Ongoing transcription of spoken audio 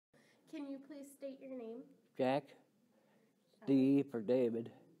Can you please state your name? Jack, D for David,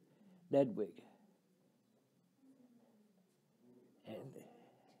 Nentwig.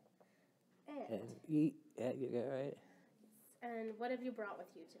 And E, yeah, you got it right. And what have you brought with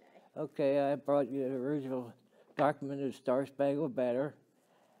you today? Okay, I brought you the original documented Star Spangled Banner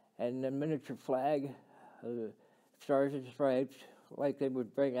and the miniature flag of the Stars and Stripes, like they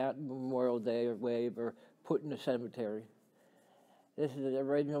would bring out Memorial Day or wave or put in the cemetery. This is the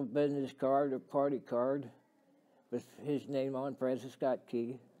original business card or party card with his name on, Francis Scott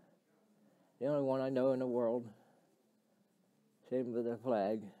Key. The only one I know in the world. Same with the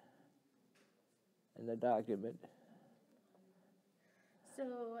flag and the document.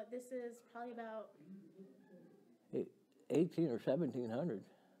 So this is probably about 18 or 1700.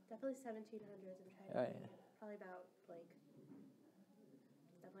 definitely 1700s. I'm trying to Right. think. Probably about like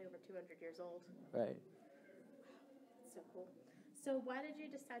definitely over 200 years old. Right. That's so cool. So why did you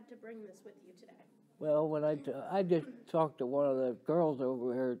decide to bring this with you today? Well, when I just talked to one of the girls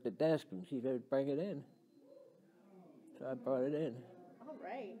over here at the desk, and she said, bring it in. So I brought it in. All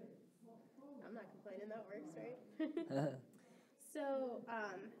right. I'm not complaining. That works, right? So,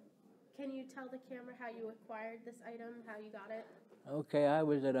 can you tell the camera how you acquired this item, how you got it? Okay, I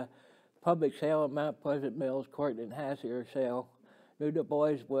was at a public sale at Mount Pleasant Mills, Courtney and Hassier sale. Knew the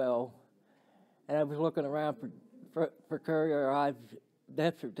boys well. And I was looking around for courier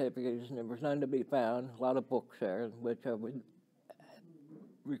death certificates, and there was none to be found. A lot of books there, which I would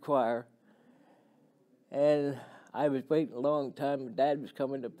require. And I was waiting a long time. Dad was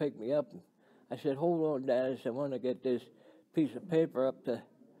coming to pick me up. I said, hold on, Dad. I said, I want to get this piece of paper up to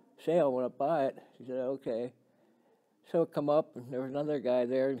sale. I want to buy it. He said, okay. So it come up, and there was another guy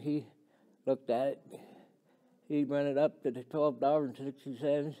there, and he looked at it. He went it up to the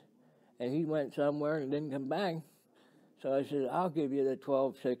 $12.60, and he went somewhere and didn't come back. So I said, I'll give you the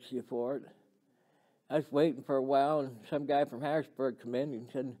 $12.60 for it. I was waiting for a while, and some guy from Harrisburg come in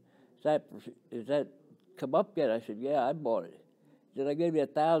and said, is that come up yet? I said, yeah, I bought it. He said, I gave you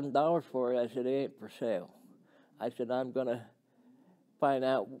 $1,000 for it. I said, it ain't for sale. I said, I'm going to find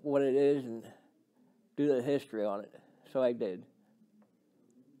out what it is and do the history on it. So I did.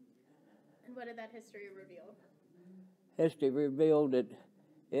 And what did that history reveal? History revealed that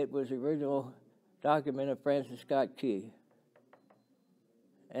it was the original document of Francis Scott Key,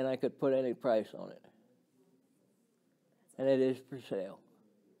 and I could put any price on it. And it is for sale.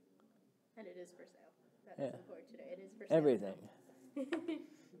 And it is for sale. That's Yeah. important today. It is for sale. Everything.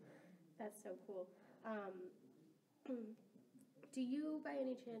 That's so cool. Do you, by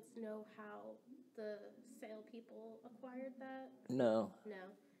any chance, know how the sale people acquired that? No. No?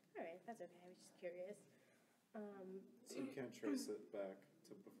 All right, that's okay. I was just curious. So you can't trace it back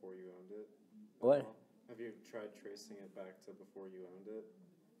to before you owned it? What? Have you tried tracing it back to before you owned it?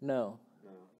 No. No.